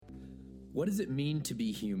What does it mean to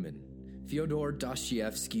be human? Fyodor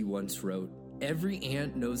Dostoevsky once wrote, "Every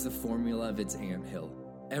ant knows the formula of its anthill.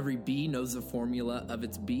 Every bee knows the formula of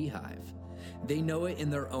its beehive. They know it in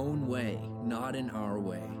their own way, not in our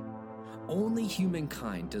way. Only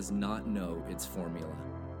humankind does not know its formula."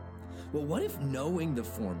 Well, what if knowing the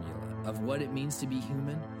formula of what it means to be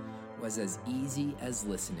human was as easy as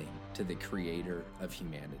listening to the creator of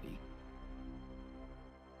humanity?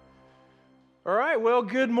 All right, well,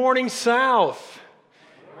 good morning, South.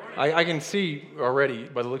 I can see already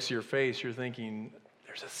by the looks of your face, you're thinking,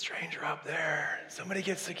 there's a stranger up there. Somebody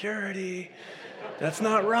get security. That's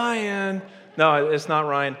not Ryan. No, it's not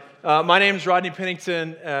Ryan. My name is Rodney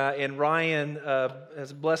Pennington, and Ryan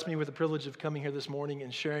has blessed me with the privilege of coming here this morning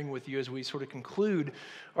and sharing with you as we sort of conclude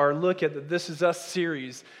our look at the This Is Us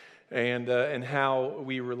series and how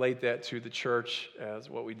we relate that to the church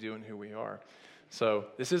as what we do and who we are. So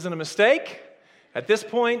this isn't a mistake at this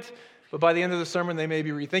point, but by the end of the sermon, they may be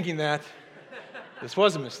rethinking that. This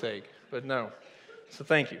was a mistake, but no. So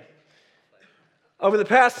thank you. Over the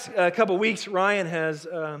past couple weeks, Ryan has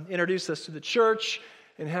introduced us to the church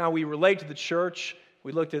and how we relate to the church.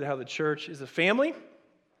 We looked at how the church is a family.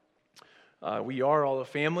 We are all a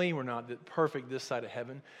family. We're not perfect this side of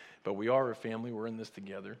heaven, but we are a family. We're in this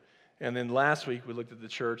together. And then last week, we looked at the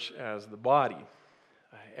church as the body.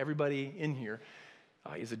 Everybody in here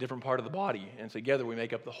is a different part of the body, and together we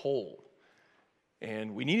make up the whole.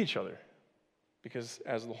 And we need each other, because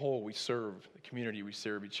as the whole, we serve the community, we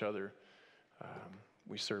serve each other,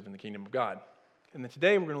 we serve in the kingdom of God. And then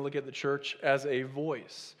today we're going to look at the church as a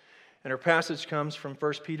voice. And our passage comes from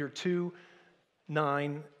 1 Peter 2,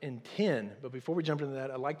 9, and 10. But before we jump into that,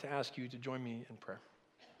 I'd like to ask you to join me in prayer.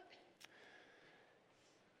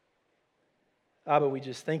 Abba, we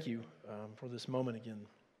just thank you for this moment again.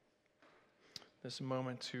 This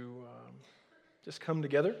moment to just come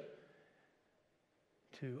together,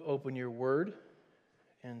 to open your word,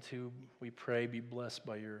 and to, we pray, be blessed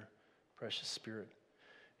by your precious Spirit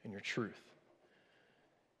and your truth.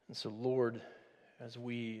 And so, Lord, as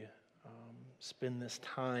we spend this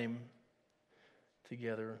time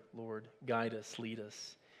together, Lord, guide us, lead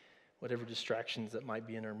us, whatever distractions that might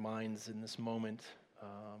be in our minds in this moment,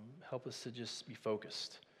 help us to just be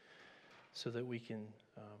focused so that we can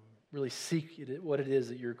really seek what it is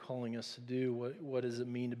that you're calling us to do. What does it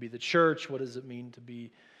mean to be the church? What does it mean to be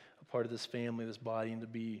a part of this family, this body, and to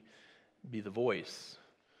be the voice?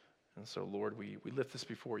 And so, Lord, we lift this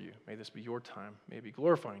before you. May this be your time. May it be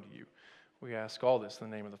glorifying to you. We ask all this in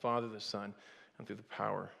the name of the Father, the Son, and through the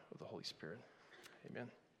power of the Holy Spirit. Amen.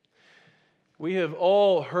 We have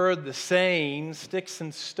all heard the saying, sticks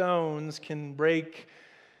and stones can break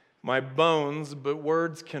my bones, but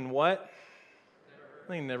words can what?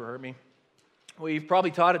 They never hurt me. We've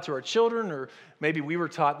probably taught it to our children, or maybe we were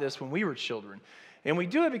taught this when we were children. And we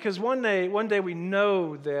do it because one day we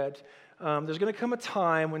know that there's going to come a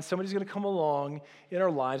time when somebody's going to come along in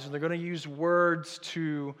our lives and they're going to use words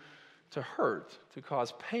to hurt, to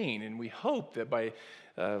cause pain. And we hope that by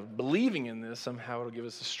believing in this, somehow it'll give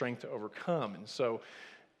us the strength to overcome. And so,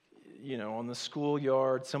 on the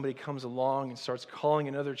schoolyard, somebody comes along and starts calling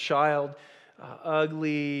another child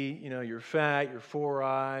ugly, you're fat, you're 4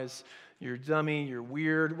 eyes, you're dummy, you're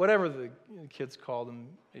weird, whatever the kids call them,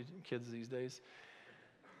 kids these days.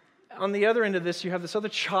 On the other end of this, you have this other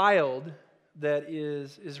child that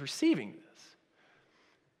is receiving this.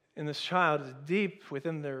 And this child is deep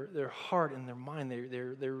within their heart and their mind.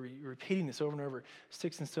 They're repeating this over and over.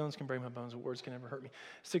 Sticks and stones can break my bones, but words can never hurt me.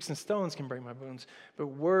 Sticks and stones can break my bones, but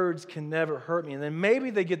words can never hurt me. And then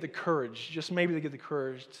maybe they get the courage, just maybe they get the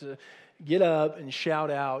courage to get up and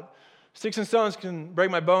shout out, sticks and stones can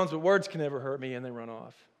break my bones, but words can never hurt me, and they run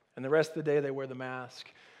off. And the rest of the day, they wear the mask.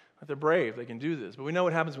 But they're brave. They can do this. But we know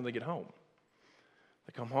what happens when they get home.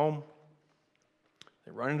 They come home,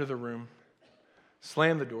 they run into their room,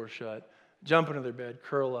 slam the door shut, jump into their bed,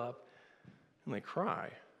 curl up, and they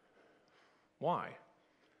cry. Why?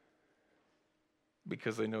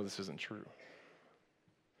 Because they know this isn't true.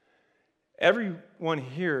 Everyone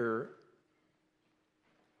here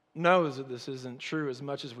knows that this isn't true as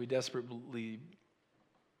much as we desperately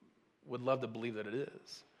would love to believe that it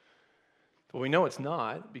is. But we know it's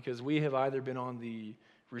not, because we have either been on the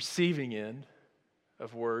receiving end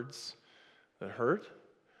of words that hurt,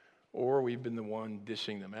 or we've been the one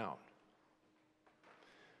dishing them out.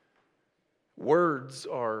 Words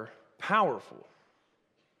are powerful.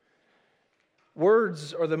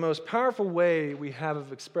 Words are the most powerful way we have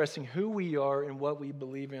of expressing who we are and what we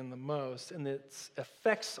believe in the most, and its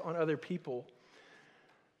effects on other people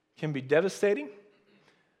can be devastating.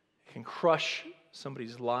 It can crush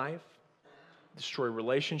somebody's life, destroy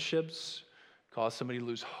relationships, cause somebody to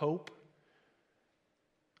lose hope,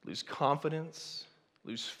 lose confidence,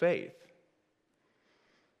 lose faith,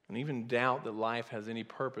 and even doubt that life has any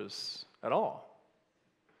purpose at all.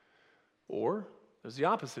 Or there's the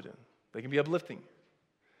opposite end. They can be uplifting.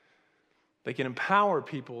 They can empower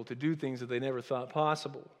people to do things that they never thought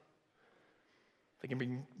possible. They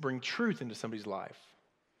can bring truth into somebody's life.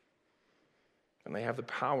 And they have the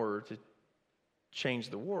power to change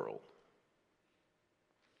the world.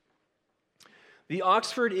 The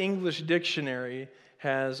Oxford English Dictionary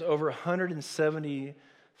has over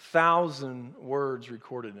 170,000 words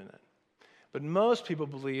recorded in it. But most people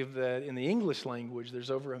believe that in the English language,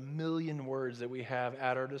 there's over 1 million words that we have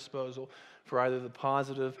at our disposal for either the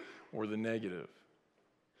positive or the negative.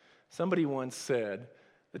 Somebody once said,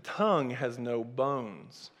 the tongue has no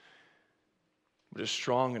bones, but is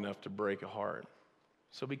strong enough to break a heart.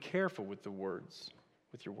 So be careful with your words.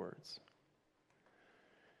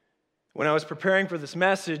 When I was preparing for this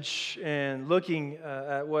message and looking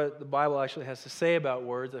at what the Bible actually has to say about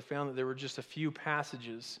words, I found that there were just a few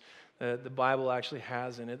passages that the Bible actually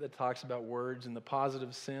has in it that talks about words in the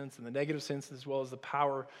positive sense and the negative sense, as well as the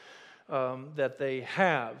power that they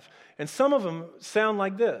have. And some of them sound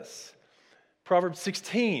like this. Proverbs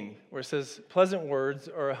 16, where it says, pleasant words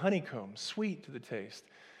are a honeycomb, sweet to the taste,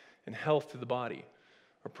 and health to the body.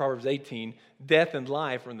 Or Proverbs 18, death and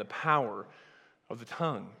life are in the power of the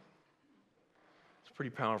tongue. It's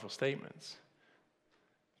pretty powerful statements.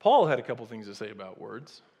 Paul had a couple things to say about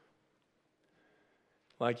words.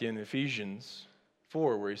 Like in Ephesians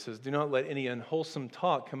 4, where he says, do not let any unwholesome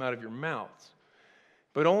talk come out of your mouths,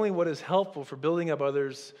 but only what is helpful for building up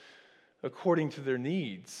others according to their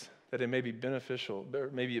needs, that it may be beneficial, or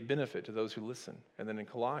may be a benefit to those who listen. And then in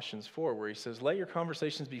Colossians 4, where he says, let your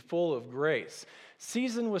conversations be full of grace,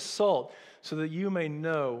 seasoned with salt, so that you may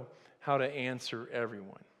know how to answer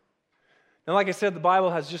everyone. Now, like I said, the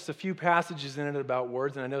Bible has just a few passages in it about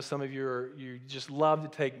words, and I know some of you just love to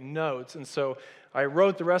take notes, and so I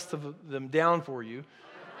wrote the rest of them down for you.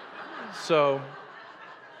 So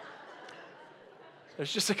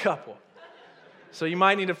there's just a couple. So you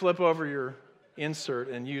might need to flip over your insert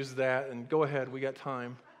and use that, and go ahead, we got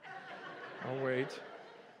time. I'll wait.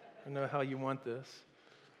 I know how you want this.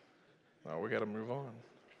 Well, we got to move on.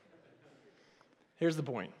 Here's the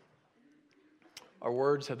point. Our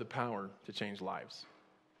words have the power to change lives.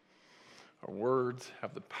 Our words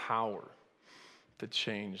have the power to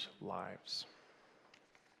change lives.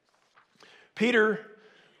 Peter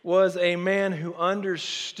was a man who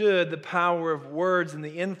understood the power of words and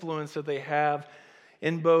the influence that they have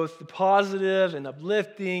in both the positive and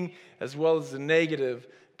uplifting as well as the negative.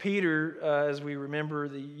 Peter, as we remember,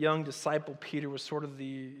 the young disciple Peter was sort of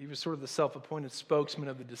the self-appointed spokesman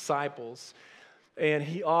of the disciples, and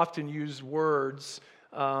he often used words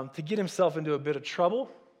to get himself into a bit of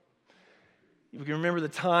trouble. You can remember the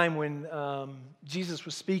time when Jesus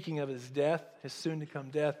was speaking of his death, his soon-to-come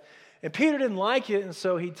death, and Peter didn't like it, and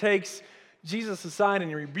so he takes Jesus aside and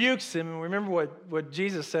he rebukes him. And remember what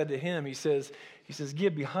Jesus said to him. He says,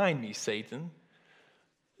 "Get behind me, Satan."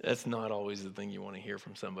 That's not always the thing you want to hear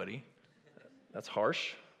from somebody. That's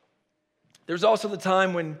harsh. There's also the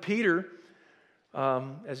time when Peter,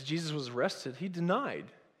 as Jesus was arrested, he denied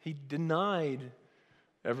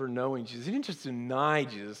ever knowing Jesus. He didn't just deny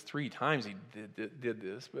Jesus 3 times he did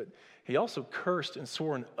this, but he also cursed and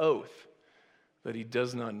swore an oath that he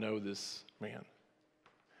does not know this man.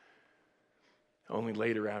 Only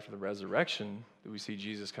later, after the resurrection, do we see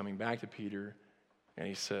Jesus coming back to Peter, and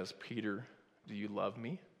he says, "Peter, do you love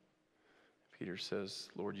me?" Peter says,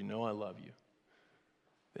 "Lord, you know I love you.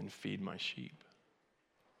 Then feed my sheep."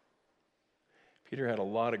 Peter had a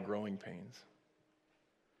lot of growing pains.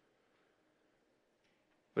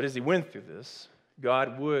 But as he went through this,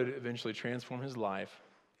 God would eventually transform his life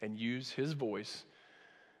and use his voice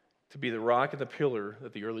to be the rock and the pillar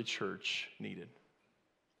that the early church needed.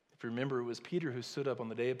 If you remember, it was Peter who stood up on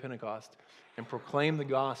the day of Pentecost and proclaimed the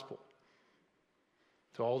gospel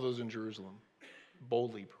to all those in Jerusalem,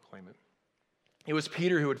 boldly proclaim it. It was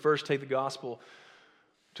Peter who would first take the gospel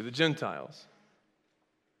to the Gentiles.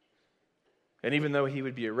 And even though he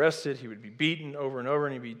would be arrested, he would be beaten over and over,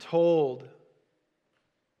 and he'd be told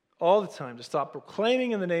all the time to stop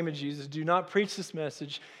proclaiming in the name of Jesus, do not preach this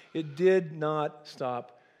message, it did not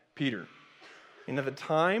stop Peter. And at the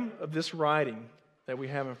time of this writing that we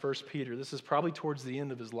have in 1 Peter, this is probably towards the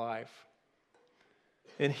end of his life.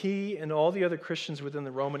 And he and all the other Christians within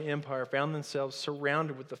the Roman Empire found themselves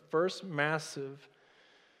surrounded with the first massive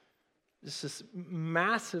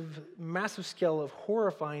scale of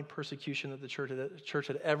horrifying persecution that the church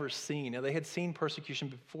had ever seen. Now, they had seen persecution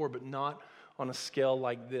before, but not on a scale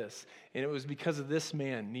like this. And it was because of this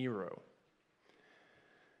man, Nero.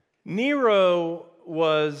 Nero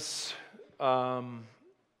was,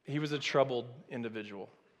 he was a troubled individual,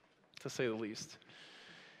 to say the least.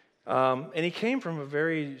 And he came from a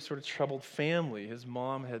very sort of troubled family. His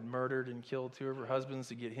mom had murdered and killed 2 of her husbands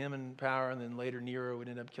to get him in power, and then later Nero would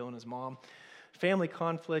end up killing his mom. Family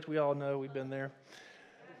conflict, we all know, we've been there.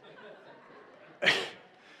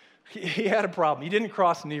 He had a problem. You didn't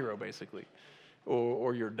cross Nero, basically,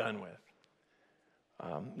 or you're done with.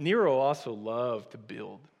 Nero also loved to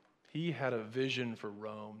build. He had a vision for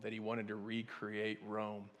Rome, that he wanted to recreate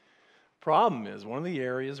Rome. Problem is, one of the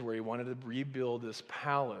areas where he wanted to rebuild this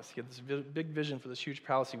palace, he had this big vision for this huge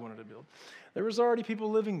palace he wanted to build. There was already people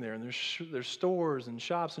living there, and there's stores and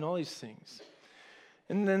shops and all these things.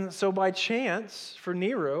 And then, so by chance, for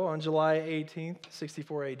Nero, on July 18th,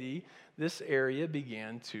 64 AD, this area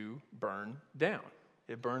began to burn down.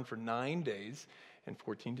 It burned for 9 days, and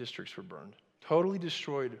 14 districts were burned. Totally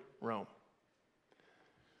destroyed Rome.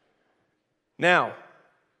 Now,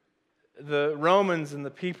 the Romans and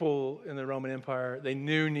the people in the Roman Empire, they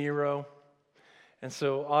knew Nero, and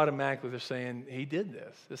so automatically they're saying, he did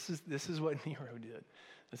this. This is what Nero did.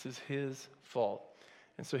 This is his fault.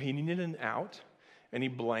 And so he needed an out, and he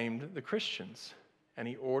blamed the Christians, and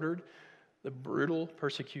he ordered the brutal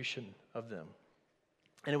persecution of them.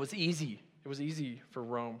 And it was easy for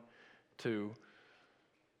Rome to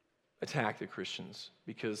attack the Christians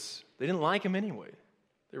because they didn't like them anyway.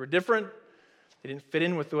 They were different. They didn't fit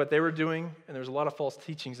in with what they were doing, and there was a lot of false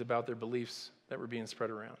teachings about their beliefs that were being spread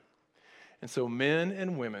around. And so men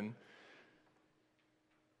and women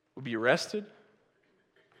would be arrested,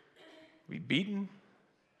 would be beaten,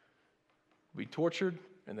 would be tortured,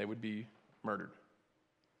 and they would be murdered.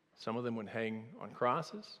 Some of them would hang on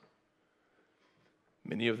crosses.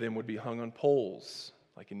 Many of them would be hung on poles,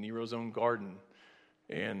 like in Nero's own garden,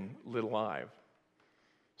 and lit alive,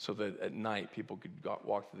 so that at night people could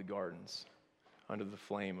walk through the gardens under the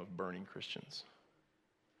flame of burning Christians.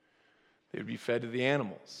 They would be fed to the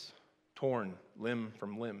animals, torn limb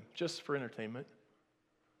from limb, just for entertainment.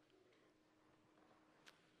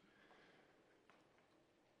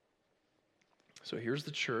 So here's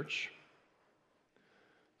the church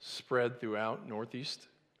spread throughout Northeast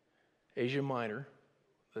Asia Minor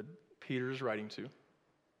that Peter is writing to.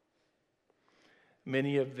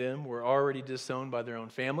 Many of them were already disowned by their own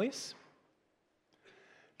families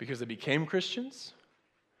because they became Christians.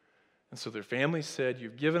 And so their families said,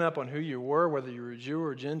 you've given up on who you were, whether you were a Jew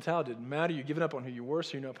or a Gentile, it didn't matter. You've given up on who you were,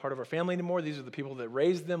 so you're not part of our family anymore. These are the people that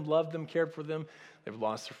raised them, loved them, cared for them. They've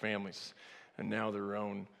lost their families. And now their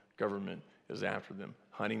own government is after them,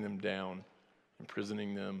 hunting them down,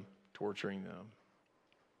 imprisoning them, torturing them.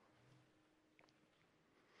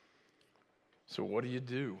 So what do you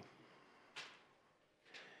do?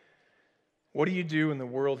 What do you do when the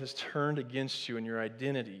world has turned against you and your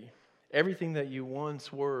identity? Everything that you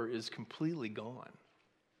once were is completely gone.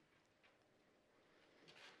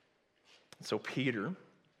 So Peter,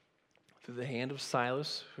 through the hand of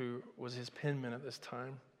Silas, who was his penman at this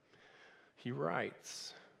time, he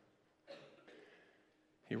writes.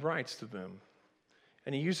 He writes to them.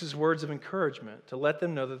 And he uses words of encouragement to let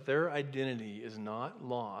them know that their identity is not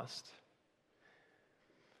lost,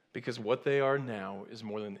 because what they are now is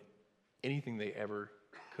more than anything they ever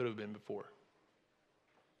could have been before.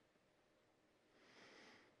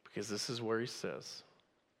 Because this is where he says,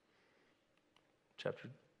 chapter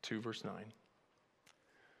 2, verse 9.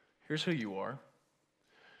 Here's who you are.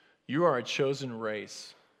 You are a chosen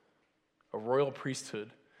race, a royal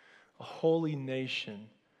priesthood, a holy nation,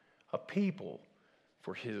 a people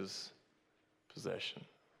for his possession.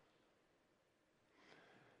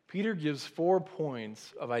 Peter gives 4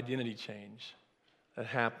 points of identity change that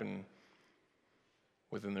happen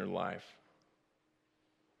within their life.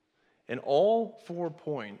 And all 4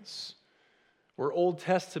 points were Old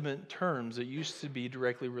Testament terms that used to be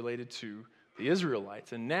directly related to the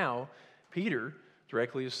Israelites. And now Peter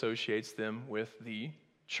directly associates them with the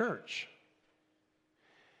church.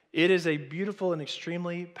 It is a beautiful and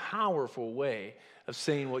extremely powerful way of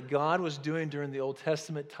saying what God was doing during the Old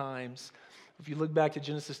Testament times. If you look back to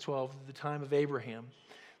Genesis 12, the time of Abraham,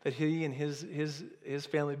 that he and his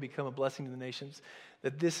family become a blessing to the nations,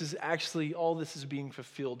 that this is actually, all this is being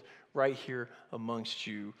fulfilled right here amongst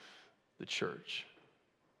you, the church.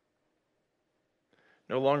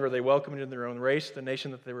 No longer are they welcomed into their own race, the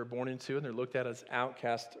nation that they were born into, and they're looked at as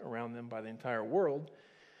outcasts around them by the entire world.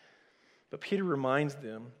 But Peter reminds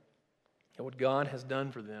them that what God has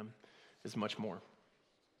done for them is much more.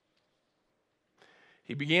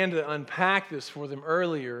 He began to unpack this for them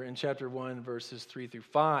earlier in chapter 1, verses 3 through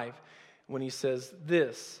 5, when he says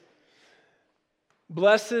this: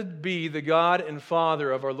 "Blessed be the God and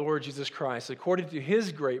Father of our Lord Jesus Christ. According to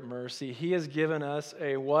his great mercy, he has given us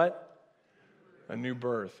a" what? A new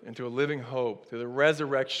birth into a living hope through the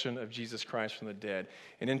resurrection of Jesus Christ from the dead,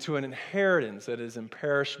 and into an inheritance that is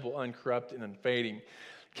imperishable, uncorrupt, and unfading,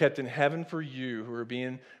 kept in heaven for you who are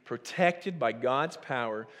being protected by God's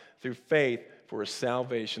power through faith for a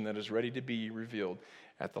salvation that is ready to be revealed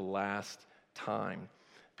at the last time.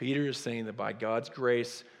 Peter is saying that by God's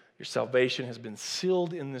grace, your salvation has been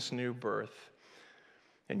sealed in this new birth,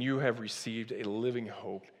 and you have received a living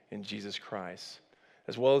hope in Jesus Christ,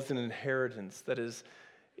 as well as an inheritance that is,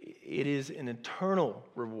 it is an eternal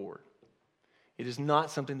reward. It is not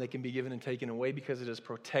something that can be given and taken away because it is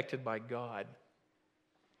protected by God.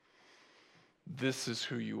 This is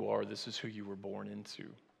who you are. This is who you were born into.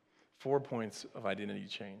 4 points of identity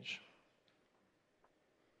change.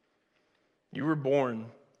 You were born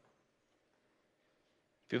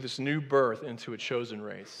through this new birth into a chosen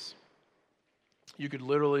race. You could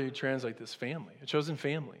literally translate this family, a chosen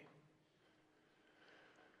family.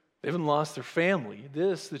 They haven't lost their family.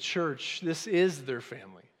 This, the church, this is their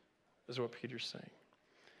family, is what Peter's saying.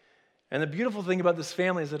 And the beautiful thing about this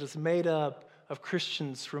family is that it's made up of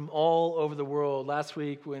Christians from all over the world. Last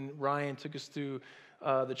week when Ryan took us through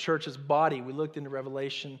the church's body, we looked into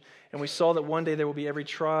Revelation, and we saw that one day there will be every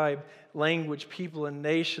tribe, language, people, and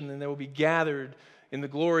nation, and they will be gathered in the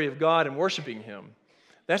glory of God and worshiping him.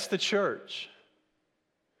 That's the church.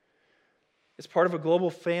 It's part of a global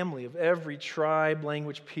family of every tribe,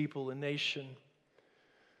 language, people, and nation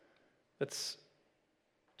that's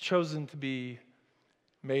chosen to be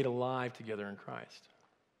made alive together in Christ.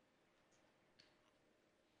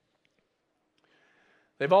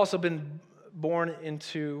 They've also been born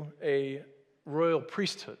into a royal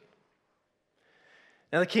priesthood.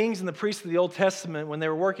 Now, the kings and the priests of the Old Testament, when they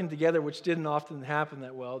were working together, which didn't often happen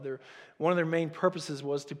that well, one of their main purposes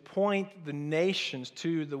was to point the nations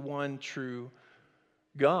to the one true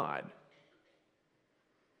God.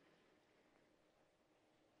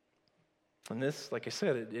 And this, like I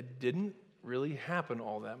said, it didn't really happen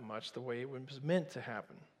all that much the way it was meant to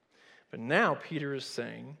happen. But now Peter is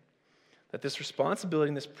saying that this responsibility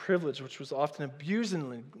and this privilege, which was often abused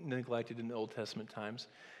and neglected in the Old Testament times,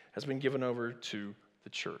 has been given over to the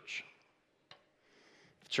church.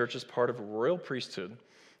 The church is part of a royal priesthood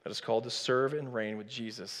that is called to serve and reign with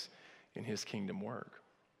Jesus in his kingdom work.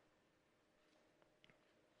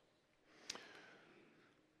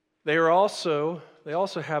 They also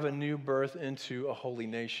have a new birth into a holy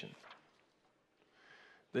nation.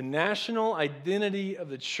 The national identity of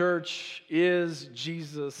the church is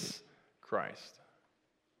Jesus Christ.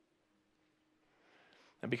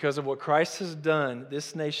 And because of what Christ has done,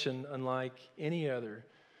 this nation, unlike any other,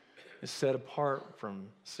 is set apart from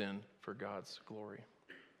sin for God's glory.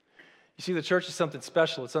 You see, the church is something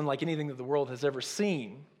special. It's unlike anything that the world has ever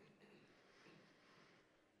seen.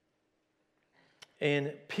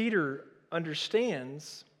 And Peter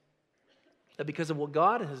understands that because of what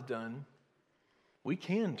God has done, we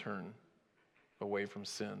can turn away from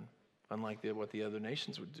sin, unlike what the other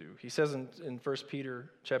nations would do. He says in 1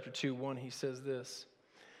 Peter chapter 2:1, he says this: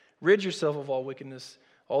 "Rid yourself of all wickedness,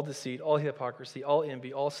 all deceit, all hypocrisy, all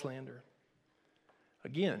envy, all slander."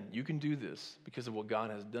 Again, you can do this because of what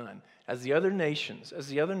God has done. As the other nations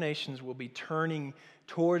will be turning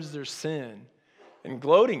towards their sin and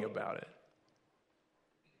gloating about it,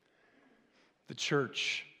 the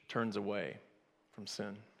church turns away from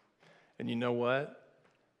sin. And you know what?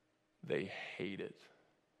 They hate it.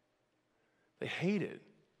 They hate it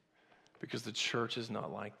because the church is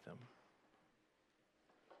not like them.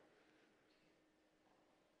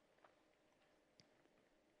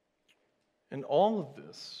 And all of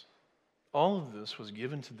this was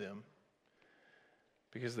given to them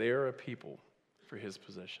because they are a people for his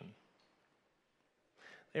possession.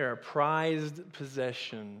 They are a prized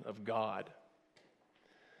possession of God.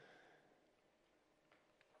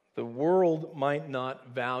 The world might not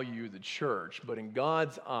value the church, but in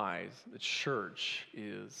God's eyes, the church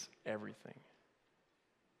is everything.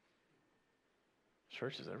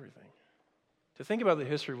 Church is everything. To think about the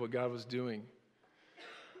history of what God was doing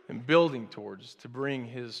and building towards to bring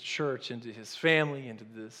his church into his family, into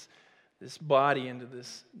this body, into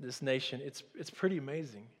this nation, it's pretty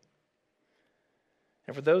amazing.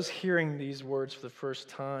 And for those hearing these words for the first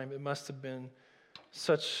time, it must have been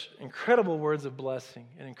such incredible words of blessing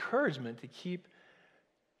and encouragement to keep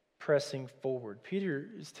pressing forward. Peter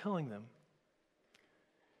is telling them,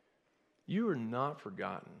 you are not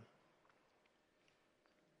forgotten.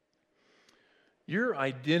 Your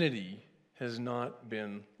identity has not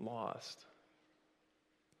been lost.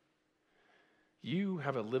 You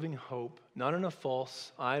have a living hope, not in a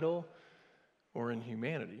false idol or in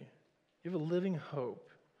humanity. You have a living hope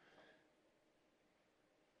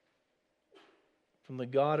from the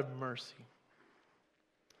God of mercy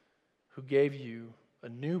who gave you a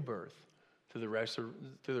new birth through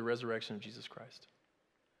the resurrection of Jesus Christ.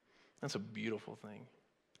 That's a beautiful thing.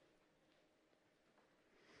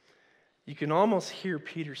 You can almost hear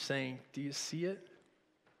Peter saying, do you see it?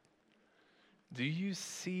 Do you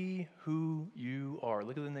see who you are?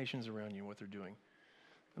 Look at the nations around you and what they're doing.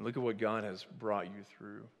 And look at what God has brought you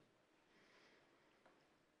through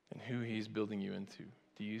and who he's building you into.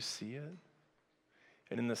 Do you see it?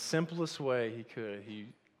 And in the simplest way he could, he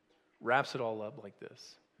wraps it all up like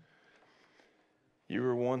this. You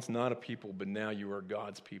were once not a people, but now you are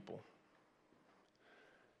God's people.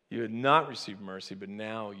 You had not received mercy, but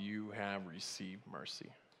now you have received mercy.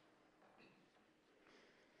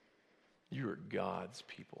 You are God's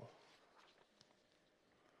people.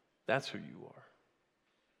 That's who you are.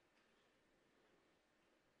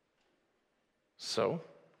 So,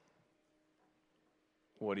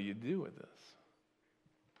 what do you do with this?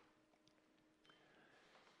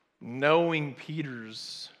 Knowing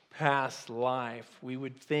Peter's past life, we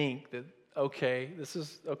would think that, okay,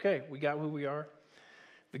 we got who we are.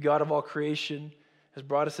 The God of all creation has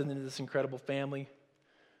brought us into this incredible family.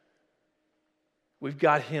 We've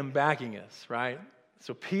got him backing us, right?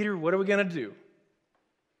 So Peter, what are we going to do?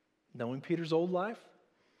 Knowing Peter's old life,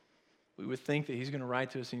 we would think that he's going to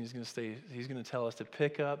write to us and he's going to tell us to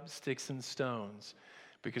pick up sticks and stones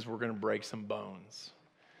because we're going to break some bones.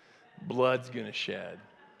 Blood's going to shed,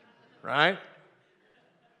 right?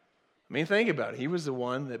 I mean, think about it. He was the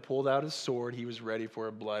one that pulled out his sword. He was ready for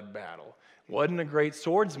a blood battle. Wasn't a great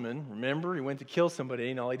swordsman. Remember, he went to kill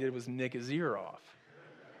somebody and all he did was nick his ear off.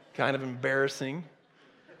 Kind of embarrassing.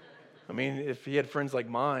 I mean, if he had friends like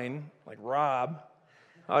mine, like Rob,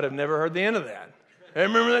 I'd have never heard the end of that. Hey,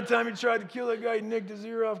 remember that time you tried to kill that guy, you nicked his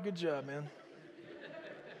ear off? Good job, man.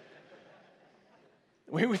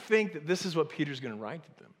 We would think that this is what Peter's going to write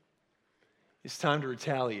to them. It's time to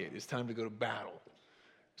retaliate. It's time to go to battle.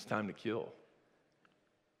 It's time to kill.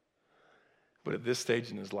 But at this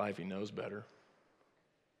stage in his life, he knows better.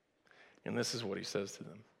 And this is what he says to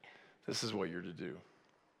them. This is what you're to do.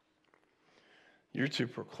 You're to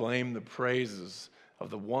proclaim the praises of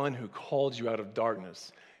the one who called you out of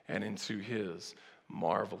darkness and into his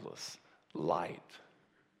marvelous light.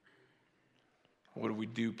 What do we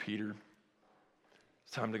do, Peter?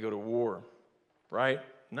 It's time to go to war, right?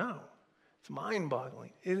 No. It's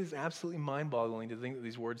mind-boggling. It is absolutely mind-boggling to think that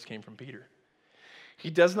these words came from Peter. He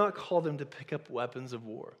does not call them to pick up weapons of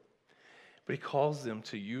war, but he calls them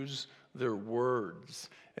to use their words,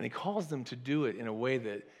 and he calls them to do it in a way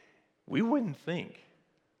that we wouldn't think,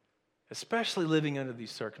 especially living under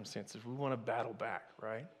these circumstances. We want to battle back,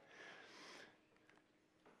 right?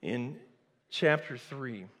 In chapter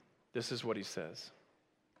 3, this is what he says.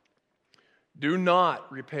 Do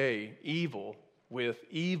not repay evil with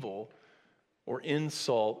evil or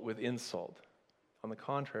insult with insult. On the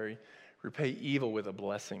contrary, repay evil with a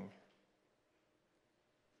blessing.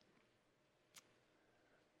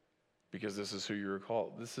 Because this is who you were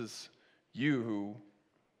called. This is you who,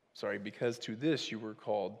 because to this you were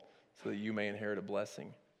called so that you may inherit a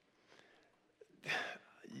blessing.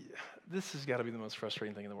 This has got to be the most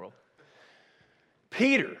frustrating thing in the world.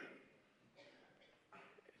 Peter,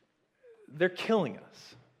 they're killing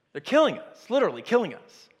us. They're killing us, literally killing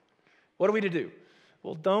us. What are we to do?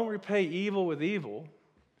 Well, don't repay evil with evil,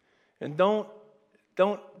 and don't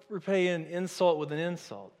repay an insult with an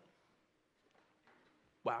insult.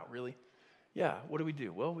 Wow, really? Yeah, what do we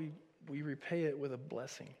do? Well, we repay it with a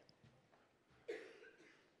blessing.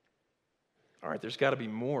 All right, there's got to be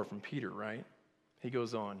more from Peter, right? He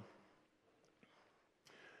goes on.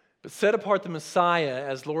 But set apart the Messiah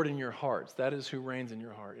as Lord in your hearts. That is who reigns in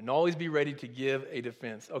your heart. And always be ready to give a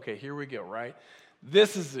defense. Okay, here we go, right?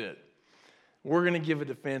 This is it. We're going to give a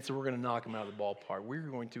defense and we're going to knock them out of the ballpark. We're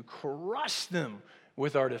going to crush them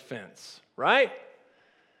with our defense, right?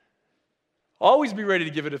 Always be ready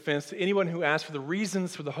to give a defense to anyone who asks for the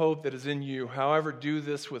reasons for the hope that is in you. However, do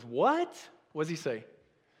this with what? What does he say?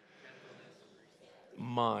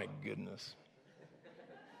 My goodness.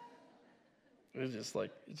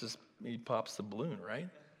 He pops the balloon, right?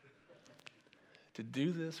 To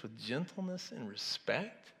do this with gentleness and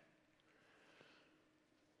respect.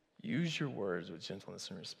 Use your words with gentleness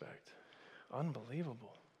and respect.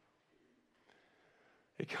 Unbelievable.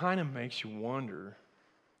 It kind of makes you wonder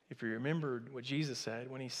if you remembered what Jesus said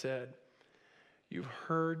when he said, you've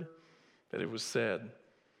heard that it was said,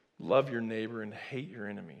 love your neighbor and hate your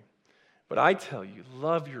enemy. But I tell you,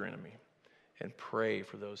 love your enemy and pray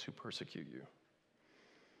for those who persecute you,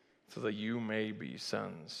 so that you may be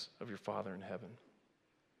sons of your Father in heaven.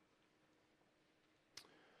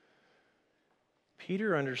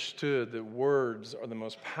 Peter understood that words are the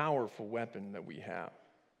most powerful weapon that we have.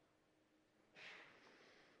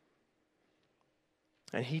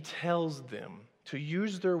 And he tells them to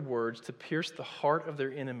use their words to pierce the heart of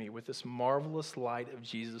their enemy with this marvelous light of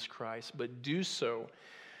Jesus Christ, but do so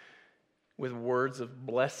with words of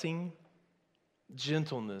blessing,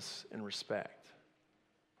 gentleness, and respect.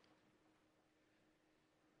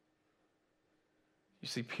 You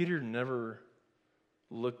see, Peter never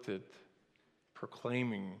looked at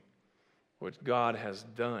proclaiming what God has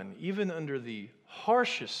done, even under the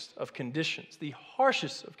harshest of conditions,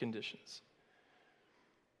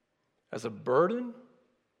 as a burden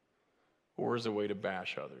or as a way to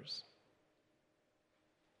bash others.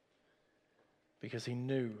 Because he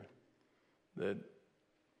knew that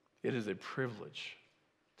it is a privilege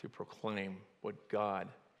to proclaim what God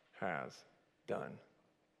has done.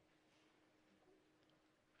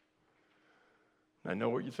 I know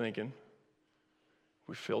what you're thinking.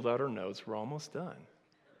 We filled out our notes. We're almost done.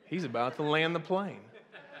 He's about to land the plane.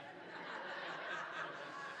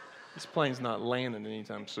 This plane's not landing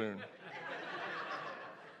anytime soon.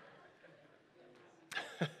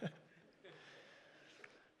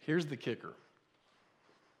 Here's the kicker.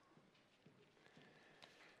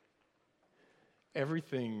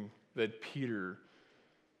 Everything that Peter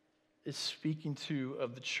is speaking to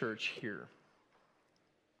of the church here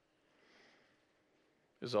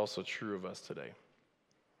is also true of us today.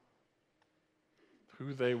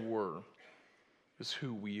 Who they were is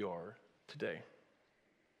who we are today.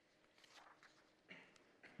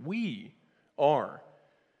 We are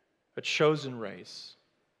a chosen race,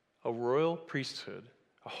 a royal priesthood,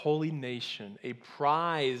 a holy nation, a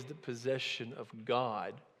prized possession of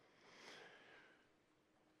God.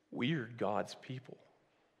 We are God's people.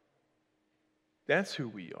 That's who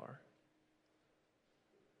we are.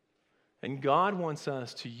 And God wants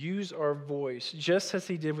us to use our voice, just as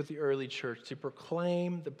he did with the early church, to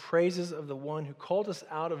proclaim the praises of the one who called us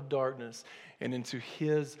out of darkness and into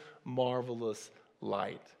his marvelous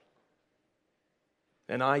light.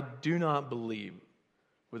 And I do not believe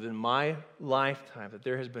within my lifetime that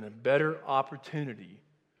there has been a better opportunity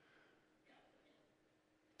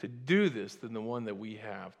to do this than the one that we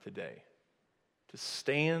have today. To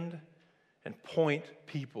stand and point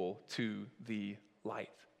people to the light.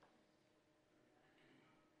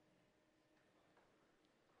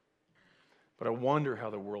 But I wonder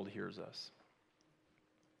how the world hears us.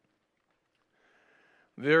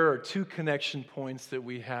 There are two connection points that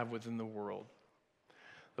we have within the world.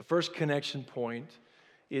 The first connection point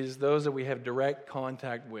is those that we have direct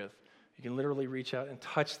contact with. You can literally reach out and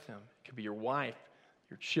touch them. It could be your wife,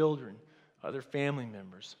 your children, other family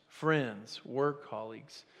members, friends, work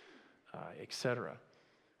colleagues, etc.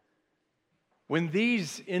 When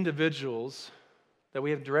these individuals that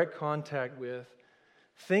we have direct contact with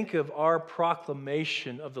think of our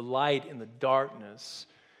proclamation of the light in the darkness,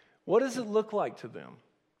 what does it look like to them?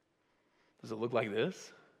 Does it look like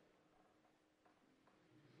this?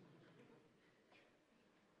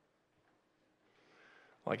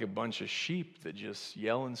 Like a bunch of sheep that just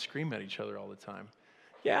yell and scream at each other all the time.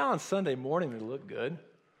 Yeah, on Sunday morning they look good.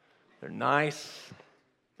 They're nice.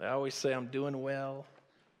 They always say I'm doing well.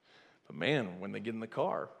 But man, when they get in the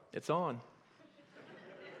car, it's on.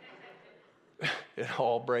 It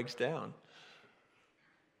all breaks down.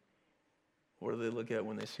 What do they look at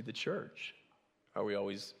when they see the church? Are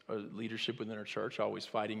leadership within our church always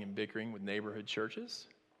fighting and bickering with neighborhood churches?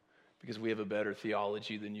 Because we have a better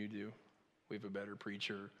theology than you do. We have a better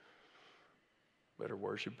preacher, better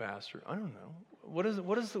worship pastor. I don't know. What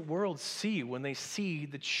does the world see when they see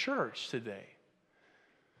the church today?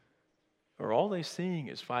 Or all they seeing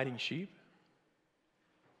is fighting sheep?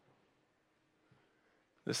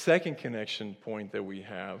 The second connection point that we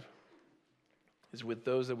have is with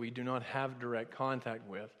those that we do not have direct contact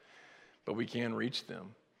with, but we can reach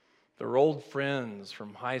them. They're old friends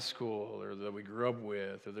from high school or that we grew up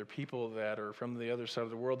with, or they're people that are from the other side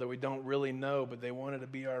of the world that we don't really know, but they wanted to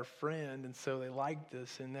be our friend, and so they liked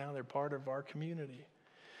us, and now they're part of our community.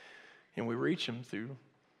 And we reach them through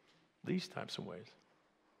these types of ways.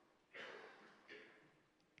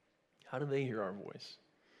 How do they hear our voice?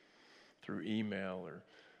 Through email or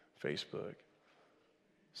Facebook,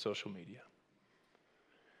 social media.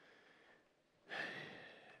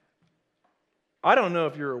 I don't know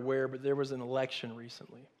if you're aware, but there was an election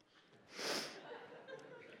recently.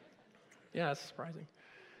 Yeah, it's surprising.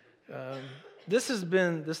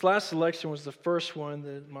 This last election was the first one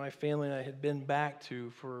that my family and I had been back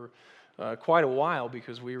to for quite a while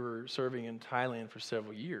because we were serving in Thailand for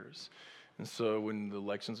several years. And so when the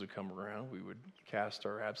elections would come around, we would cast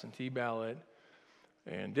our absentee ballot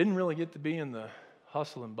and didn't really get to be in the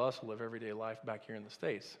hustle and bustle of everyday life back here in the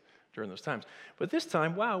States during those times. But this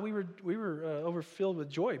time, wow, we were overfilled with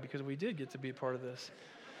joy because we did get to be a part of this.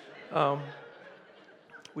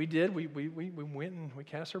 We did. We went and we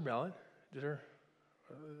cast our ballot. Did our,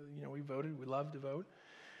 we voted. We loved to vote.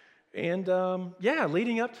 And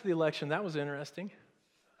leading up to the election, that was interesting.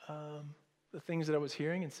 The things that I was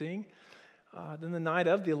hearing and seeing. Then the night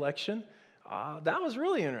of the election, that was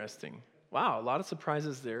really interesting. Wow, a lot of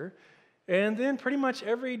surprises there. And then pretty much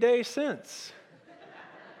every day since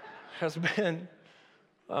has been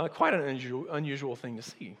quite an unusual thing to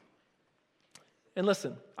see. And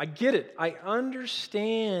listen, I get it. I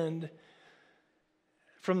understand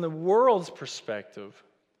from the world's perspective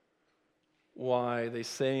why they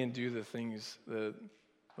say and do the things that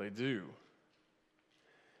they do.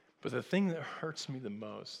 But the thing that hurts me the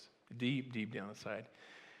most, deep down inside,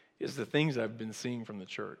 is the things I've been seeing from the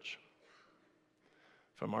church.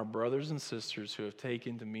 From our brothers and sisters who have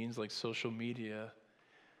taken to means like social media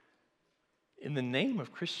in the name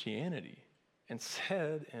of Christianity and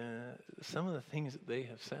said some of the things that they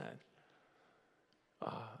have said.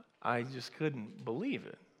 I just couldn't believe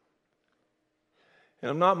it.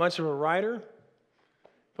 And I'm not much of a writer,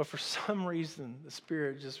 but for some reason the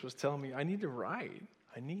Spirit just was telling me I need to write.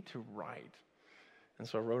 And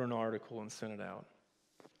so I wrote an article and sent it out.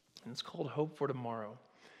 And it's called Hope for Tomorrow.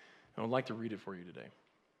 And I'd like to read it for you today.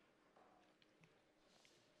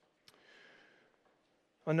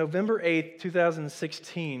 On November 8th,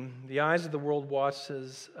 2016, the eyes of the world watched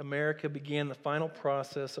as America began the final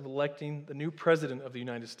process of electing the new president of the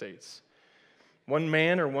United States. One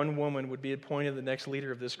man or one woman would be appointed the next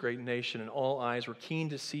leader of this great nation, and all eyes were keen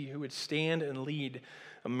to see who would stand and lead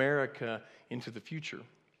America into the future.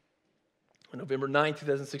 On November 9th,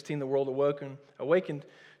 2016, the world awakened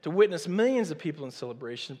to witness millions of people in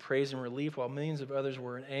celebration, praise, and relief, while millions of others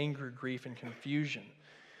were in anger, grief, and confusion.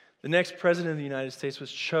 The next president of the United States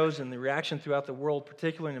was chosen. The reaction throughout the world,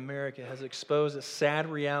 particularly in America, has exposed a sad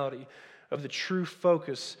reality of the true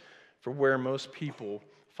focus for where most people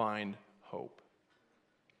find hope.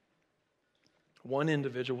 One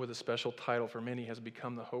individual with a special title for many has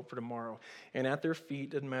become the hope for tomorrow. And at their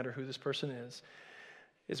feet, doesn't matter who this person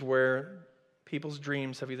is where people's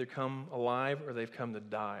dreams have either come alive or they've come to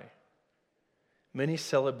die. Many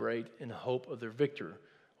celebrate in hope of their victor,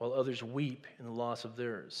 while others weep in the loss of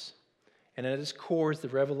theirs. And at its core is the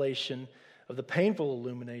revelation of the painful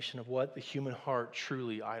illumination of what the human heart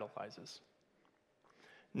truly idolizes.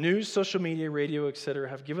 News, social media, radio, etc.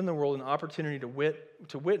 have given the world an opportunity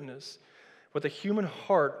to witness what the human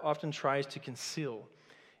heart often tries to conceal.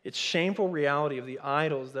 Its shameful reality of the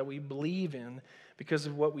idols that we believe in because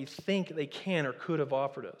of what we think they can or could have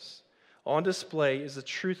offered us. On display is the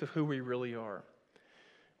truth of who we really are.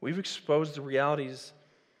 We've exposed the realities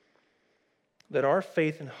that our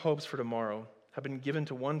faith and hopes for tomorrow have been given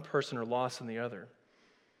to one person or lost in the other.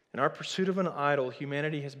 In our pursuit of an idol,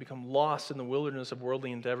 humanity has become lost in the wilderness of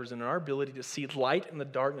worldly endeavors, and our ability to see light in the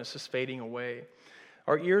darkness is fading away.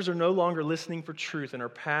 Our ears are no longer listening for truth, and our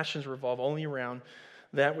passions revolve only around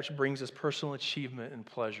that which brings us personal achievement and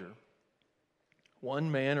pleasure. One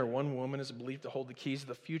man or one woman is believed to hold the keys to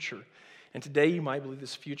the future, and today you might believe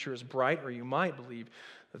this future is bright, or you might believe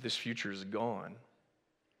that this future is gone.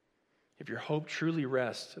 If your hope truly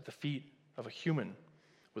rests at the feet of a human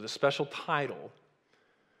with a special title,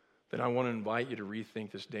 then I want to invite you to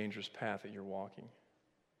rethink this dangerous path that you're walking.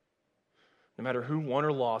 No matter who won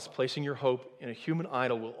or lost, placing your hope in a human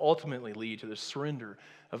idol will ultimately lead to the surrender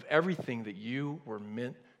of everything that you were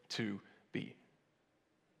meant to be.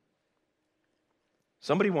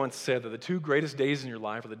 Somebody once said that the two greatest days in your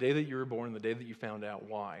life are the day that you were born and the day that you found out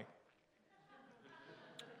why.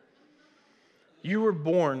 You were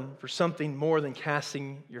born for something more than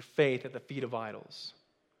casting your faith at the feet of idols.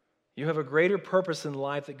 You have a greater purpose in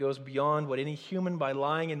life that goes beyond what any human, by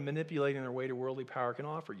lying and manipulating their way to worldly power, can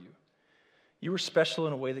offer you. You are special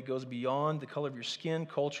in a way that goes beyond the color of your skin,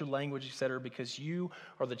 culture, language, etc., because you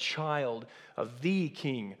are the child of the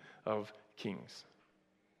King of Kings.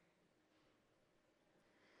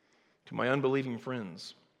 To my unbelieving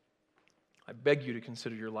friends, I beg you to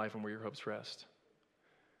consider your life and where your hopes rest.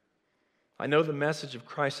 I know the message of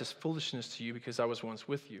Christ is foolishness to you because I was once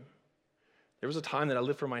with you. There was a time that I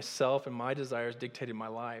lived for myself and my desires dictated my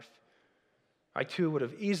life. I too would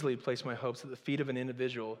have easily placed my hopes at the feet of an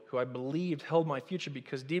individual who I believed held my future,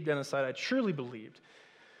 because deep down inside I truly believed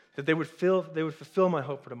that they would fulfill my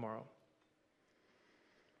hope for tomorrow.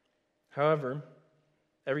 However,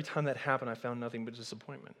 every time that happened, I found nothing but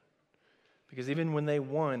disappointment. Because even when they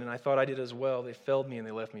won, and I thought I did as well, they failed me and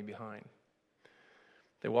they left me behind.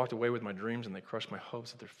 They walked away with my dreams and they crushed my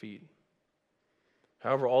hopes at their feet.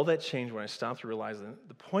 However, all that changed when I stopped to realize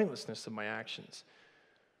the pointlessness of my actions,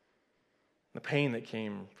 the pain that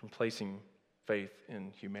came from placing faith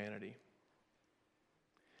in humanity.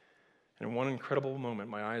 And in one incredible moment,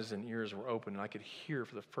 my eyes and ears were open, and I could hear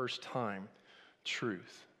for the first time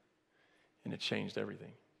truth, and it changed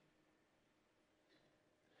everything.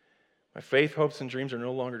 My faith, hopes, and dreams are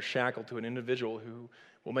no longer shackled to an individual who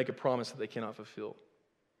will make a promise that they cannot fulfill.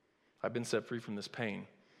 I've been set free from this pain.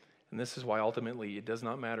 And this is why ultimately it does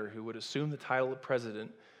not matter who would assume the title of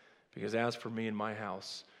president, because as for me and my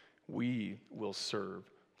house, we will serve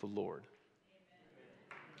the Lord.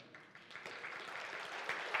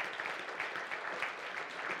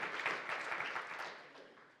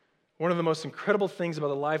 One of the most incredible things about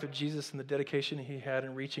the life of Jesus and the dedication he had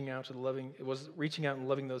in reaching out and loving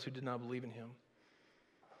those who did not believe in him.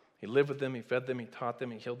 He lived with them, he fed them, he taught them,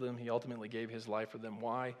 he healed them, he ultimately gave his life for them.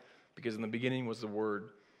 Why? Because in the beginning was the Word.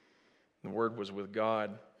 The Word was with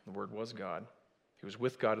God. The Word was God. He was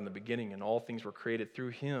with God in the beginning, and all things were created through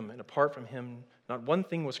him. And apart from him, not one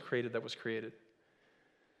thing was created that was created.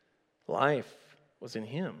 Life was in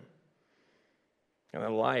him. And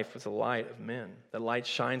that life was the light of men. That light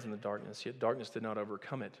shines in the darkness, yet darkness did not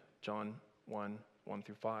overcome it. John 1, 1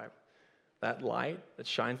 through 5. That light that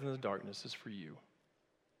shines in the darkness is for you.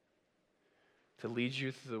 To lead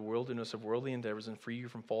you through the wilderness of worldly endeavors and free you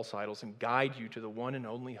from false idols and guide you to the one and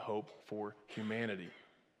only hope for humanity.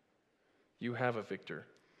 You have a victor,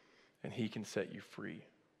 and he can set you free.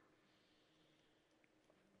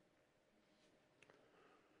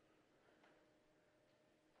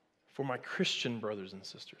 For my Christian brothers and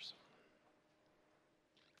sisters,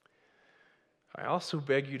 I also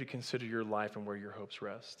beg you to consider your life and where your hopes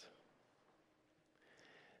rest.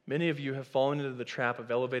 Many of you have fallen into the trap of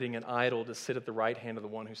elevating an idol to sit at the right hand of the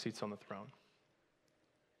one who sits on the throne.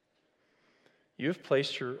 You have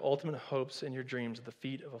placed your ultimate hopes and your dreams at the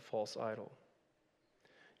feet of a false idol.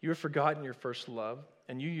 You have forgotten your first love,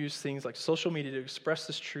 and you use things like social media to express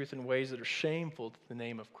this truth in ways that are shameful to the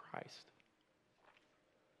name of Christ.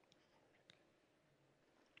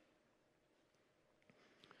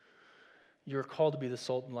 You are called to be the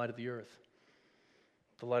salt and light of the earth,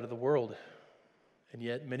 the light of the world, and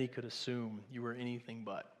yet many could assume you were anything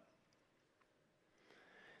but.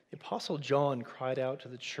 The Apostle John cried out to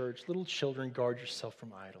the church, "Little children, guard yourself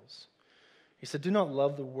from idols." He said, "Do not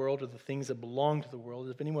love the world or the things that belong to the world.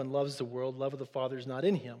 If anyone loves the world, love of the Father is not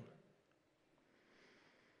in him.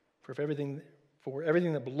 For everything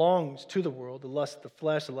that belongs to the world, the lust of the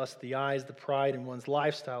flesh, the lust of the eyes, the pride in one's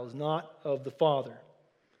lifestyle is not of the Father.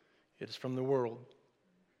 It is from the world.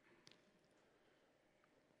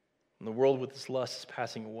 And the world with its lust is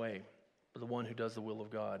passing away, but the one who does the will of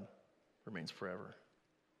God remains forever."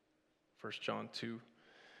 1 John 2,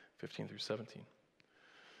 15 through 17.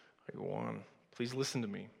 I go on. Please listen to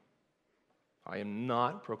me. I am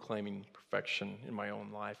not proclaiming perfection in my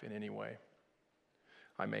own life in any way.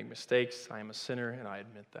 I make mistakes, I am a sinner, and I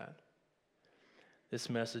admit that. This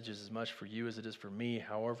message is as much for you as it is for me.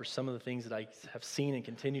 However, some of the things that I have seen and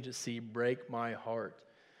continue to see break my heart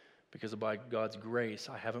because by God's grace,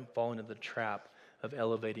 I haven't fallen into the trap of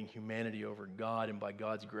elevating humanity over God, and by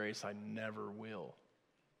God's grace, I never will.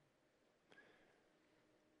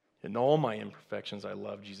 In all my imperfections, I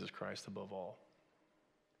love Jesus Christ above all.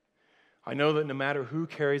 I know that no matter who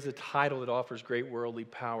carries the title that offers great worldly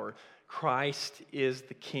power, Christ is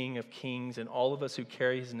the King of kings, and all of us who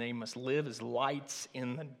carry his name must live as lights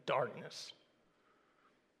in the darkness.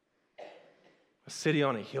 A city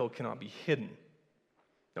on a hill cannot be hidden.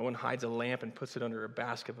 No one hides a lamp and puts it under a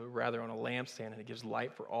basket, but rather on a lampstand, and it gives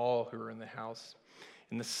light for all who are in the house.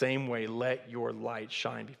 In the same way, let your light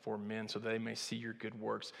shine before men so that they may see your good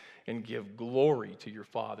works and give glory to your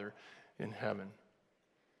Father in heaven.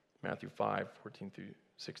 Matthew 5, 14 through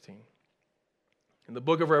 16. In the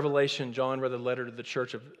book of Revelation, John read the letter to the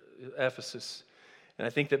church of Ephesus. And I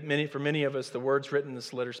think that for many of us, the words written in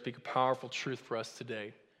this letter speak a powerful truth for us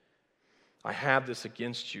today. I have this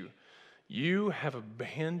against you. You have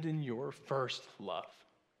abandoned your first love.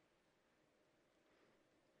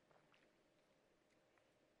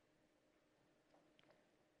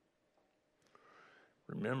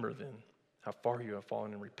 Remember then how far you have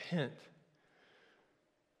fallen and repent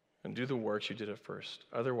and do the works you did at first.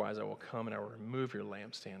 Otherwise, I will come and I will remove your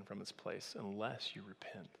lampstand from its place unless you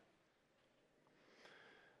repent.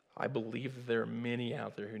 I believe that there are many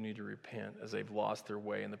out there who need to repent as they've lost their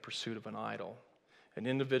way in the pursuit of an idol. An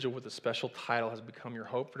individual with a special title has become your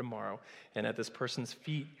hope for tomorrow, and at this person's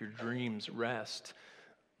feet, your dreams rest.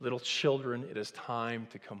 Little children, it is time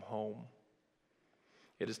to come home.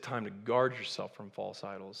 It is time to guard yourself from false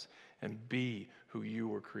idols and be who you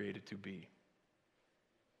were created to be.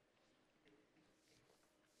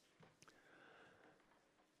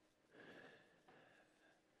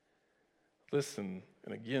 Listen,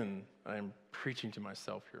 and again, I am preaching to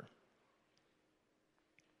myself here.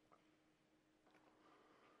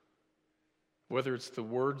 Whether it's the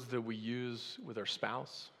words that we use with our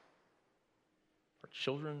spouse, our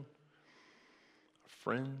children, our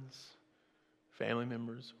friends, family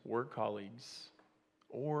members, work colleagues,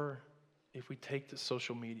 or if we take to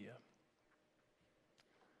social media,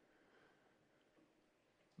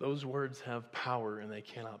 those words have power and they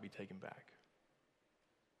cannot be taken back.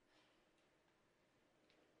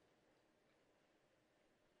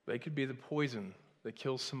 They could be the poison that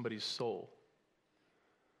kills somebody's soul,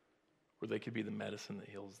 or they could be the medicine that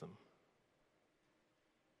heals them.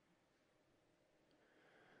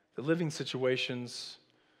 The living situations,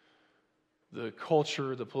 the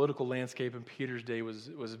culture, the political landscape in Peter's day was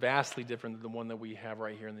vastly different than the one that we have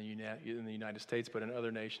right here in the United States, but in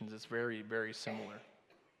other nations it's very, very similar.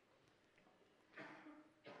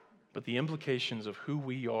 But the implications of who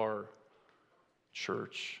we are,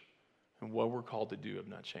 church, and what we're called to do have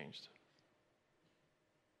not changed.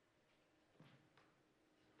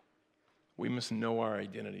 We must know our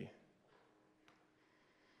identity.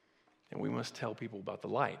 And we must tell people about the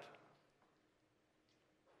light.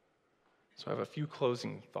 So I have a few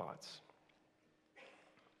closing thoughts.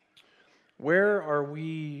 Where are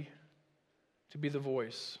we to be the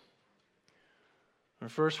voice? The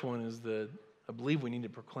first one is that I believe we need to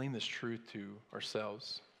proclaim this truth to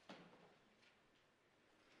ourselves.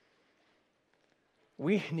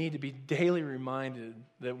 We need to be daily reminded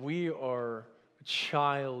that we are a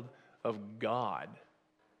child of God,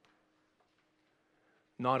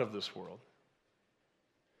 not of this world.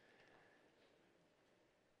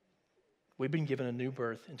 We've been given a new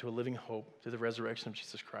birth into a living hope through the resurrection of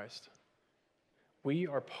Jesus Christ. We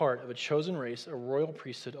are part of a chosen race, a royal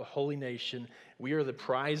priesthood, a holy nation. We are the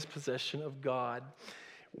prized possession of God.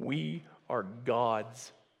 We are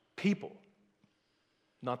God's people,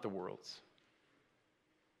 not the world's.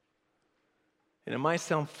 And it might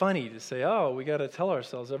sound funny to say, oh, we got to tell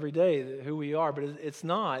ourselves every day who we are, but it's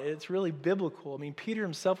not. It's really biblical. I mean, Peter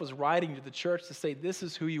himself was writing to the church to say, this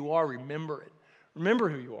is who you are, remember it. Remember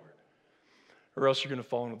who you are. Or else you're going to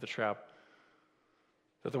fall into the trap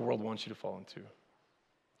that the world wants you to fall into.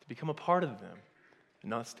 To become a part of them and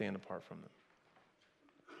not stand apart from them.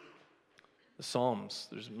 The Psalms,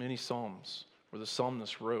 there's many Psalms where the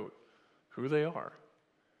psalmist wrote who they are,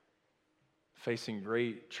 facing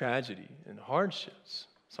great tragedy and hardships.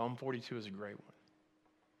 Psalm 42 is a great one.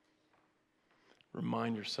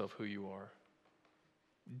 Remind yourself who you are.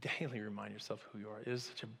 Daily remind yourself who you are. It is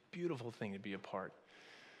such a beautiful thing to be a part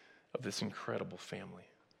of this incredible family.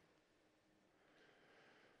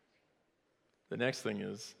 The next thing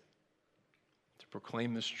is to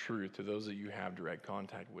proclaim this truth to those that you have direct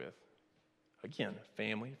contact with. Again,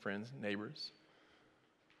 family, friends, neighbors.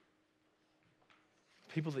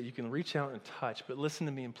 People that you can reach out and touch, but listen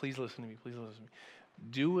to me and please listen to me, please listen to me.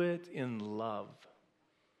 Do it in love.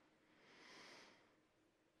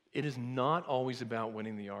 It is not always about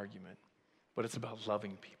winning the argument, but it's about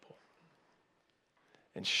loving people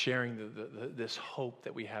and sharing this hope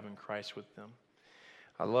that we have in Christ with them.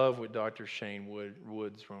 I love what Dr. Shane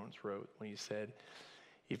Woods once wrote when he said,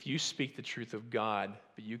 if you speak the truth of God,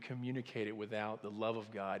 but you communicate it without the love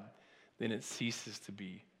of God, then it ceases to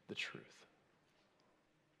be the truth.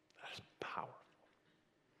 That is powerful.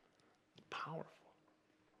 Powerful.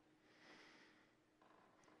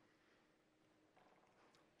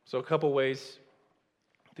 So a couple ways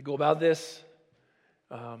to go about this,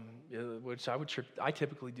 which I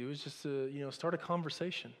typically do, is just to start a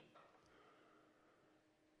conversation.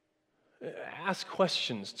 Ask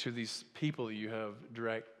questions to these people that you have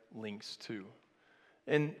direct links to.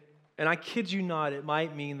 And I kid you not, it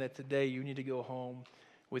might mean that today you need to go home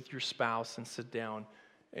with your spouse and sit down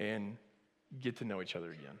and get to know each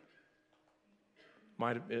other again.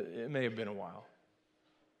 It may have been a while.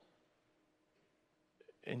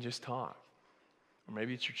 And just talk. Or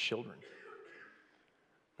maybe it's your children.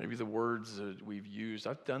 Maybe the words that we've used.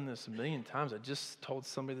 I've done this a million times. I just told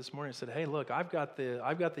somebody this morning, I said, hey, look, I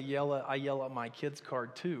yell at my kids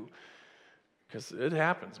card too. Because it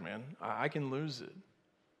happens, man. I can lose it.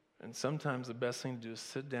 And sometimes the best thing to do is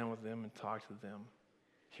sit down with them and talk to them.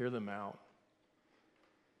 Hear them out.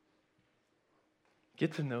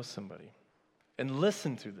 Get to know somebody. And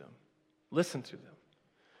listen to them. Listen to them.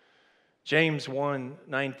 James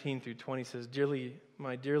 1:19-20 says,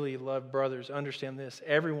 my dearly loved brothers, understand this.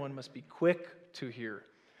 Everyone must be quick to hear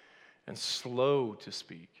and slow to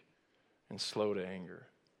speak and slow to anger.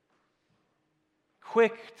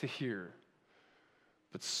 Quick to hear,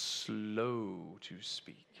 but slow to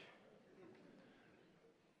speak.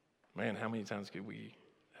 Man, how many times could we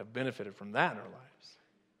have benefited from that in our lives,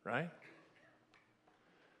 right?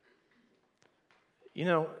 You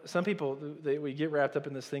know, some people, we get wrapped up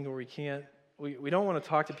in this thing where we don't want to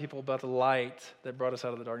talk to people about the light that brought us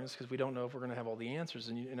out of the darkness because we don't know if we're going to have all the answers.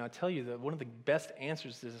 And I tell you that one of the best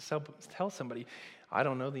answers is to tell somebody, I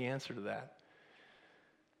don't know the answer to that.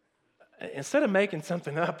 Instead of making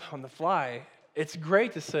something up on the fly, it's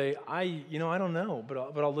great to say, I don't know, but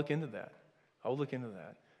I'll look into that. I'll look into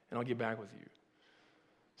that, and I'll get back with you.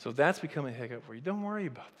 So if that's become a hiccup for you, don't worry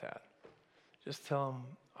about that. Just tell them,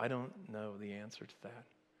 I don't know the answer to that,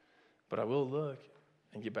 but I will look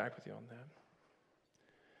and get back with you on that.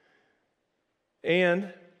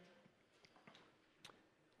 And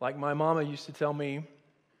like my mama used to tell me,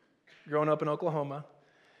 growing up in Oklahoma,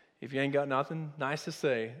 if you ain't got nothing nice to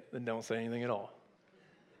say, then don't say anything at all.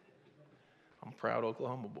 I'm a proud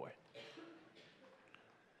Oklahoma boy.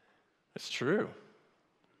 It's true.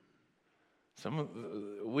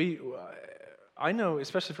 I know,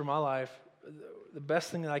 especially for my life, the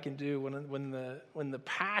best thing that I can do when the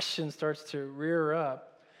passion starts to rear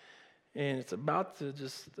up and it's about to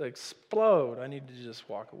just explode, I need to just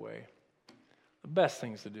walk away. The best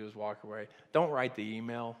things to do is walk away. Don't write the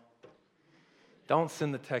email. Don't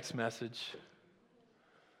send the text message.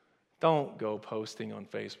 Don't go posting on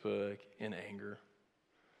Facebook in anger.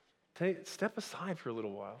 Step aside for a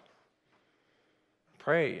little while.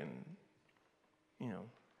 Pray and,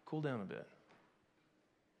 cool down a bit.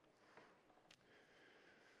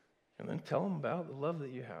 And then tell them about the love that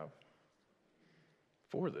you have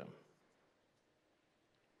for them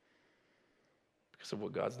because of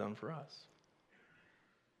what God's done for us.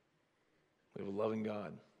 We have a loving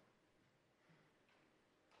God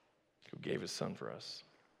who gave his son for us.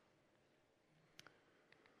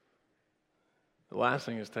 The last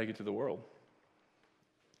thing is take it to the world.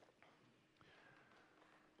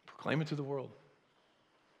 Proclaim it to the world.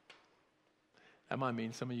 That might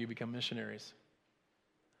mean some of you become missionaries.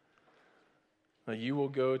 Now you will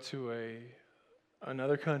go to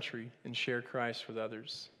another country and share Christ with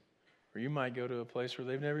others. Or you might go to a place where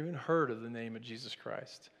they've never even heard of the name of Jesus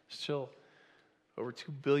Christ. Still, over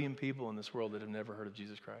 2 billion people in this world that have never heard of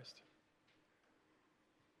Jesus Christ.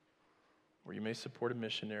 Or you may support a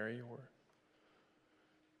missionary,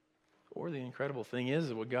 or the incredible thing is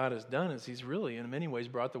that what God has done is he's really, in many ways,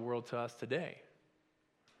 brought the world to us today.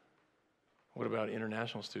 What about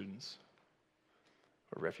international students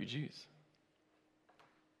or refugees?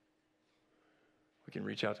 We can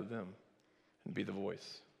reach out to them and be the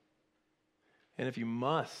voice. And if you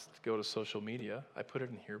must go to social media, I put it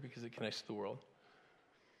in here because it connects to the world.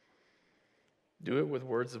 Do it with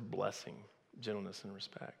words of blessing, gentleness, and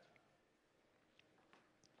respect.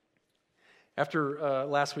 After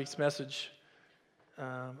last week's message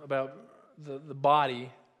about the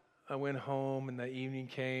body, I went home and the evening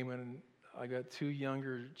came and I got 2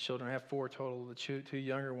 younger children. I have 4 total. The 2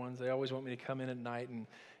 younger ones, they always want me to come in at night and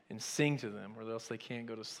sing to them or else they can't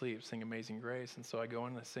go to sleep, sing Amazing Grace. And so I go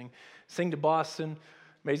in and I sing to Boston,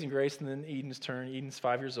 Amazing Grace, and then Eden's turn. Eden's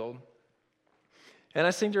 5 years old. And I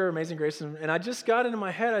sing to her Amazing Grace, and I just got into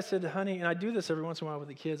my head, I said, honey, and I do this every once in a while with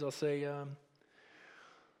the kids, I'll say,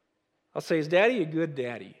 is Daddy a good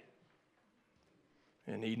daddy?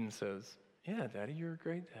 And Eden says, yeah, Daddy, you're a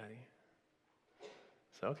great daddy.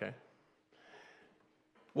 So, okay.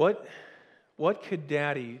 What could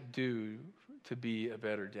Daddy do to be a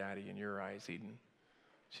better daddy in your eyes, Eden?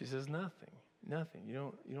 She says, nothing.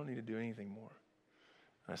 You don't need to do anything more.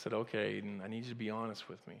 I said, okay, Eden, I need you to be honest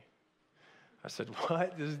with me. I said,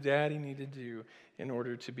 what does Daddy need to do in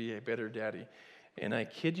order to be a better daddy? And I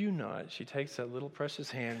kid you not, she takes that little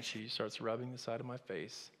precious hand and she starts rubbing the side of my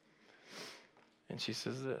face. And she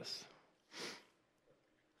says this,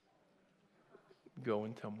 go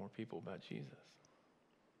and tell more people about Jesus.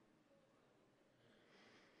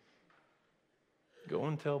 Go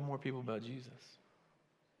and tell more people about Jesus.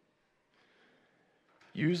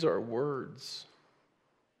 Use our words,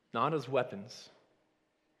 not as weapons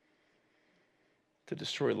to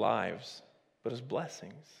destroy lives, but as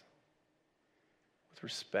blessings with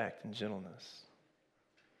respect and gentleness.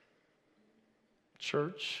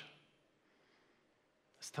 Church,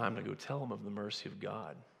 it's time to go tell them of the mercy of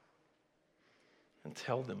God and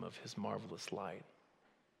tell them of his marvelous light.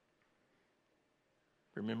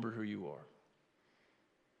 Remember who you are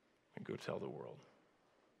and go tell the world.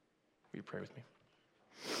 Will you pray with me?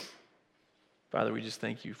 Father, we just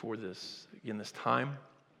thank you for this, again, this time,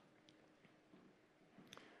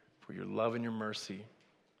 for your love and your mercy.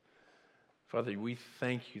 Father, we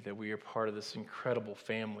thank you that we are part of this incredible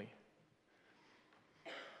family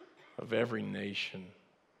of every nation,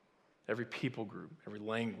 every people group, every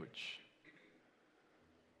language.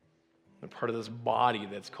 We're part of this body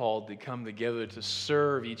that's called to come together to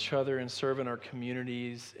serve each other and serve in our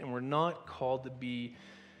communities. And we're not called to be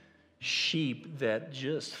sheep that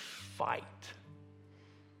just fight.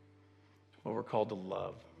 But we're called to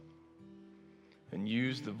love and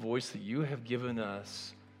use the voice that you have given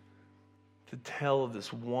us to tell of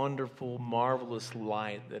this wonderful, marvelous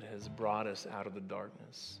light that has brought us out of the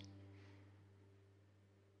darkness.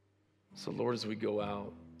 So, Lord, as we go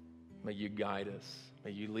out, may you guide us.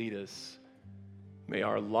 May you lead us. May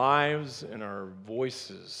our lives and our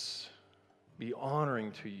voices be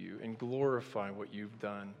honoring to you and glorify what you've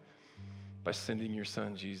done by sending your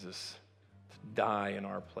Son, Jesus, to die in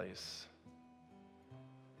our place,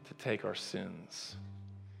 to take our sins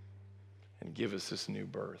and give us this new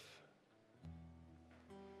birth.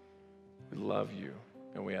 We love you,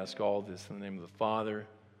 and we ask all this in the name of the Father,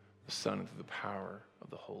 the Son, and through the power of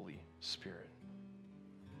the Holy Spirit.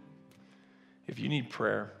 If you need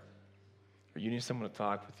prayer or you need someone to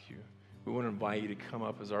talk with you, we want to invite you to come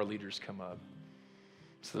up as our leaders come up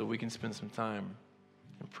so that we can spend some time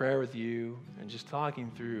in prayer with you and just talking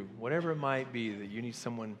through whatever it might be that you need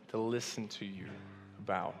someone to listen to you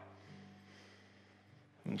about.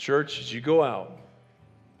 In church, as you go out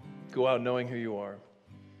knowing who you are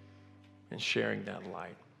and sharing that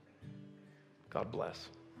light. God bless.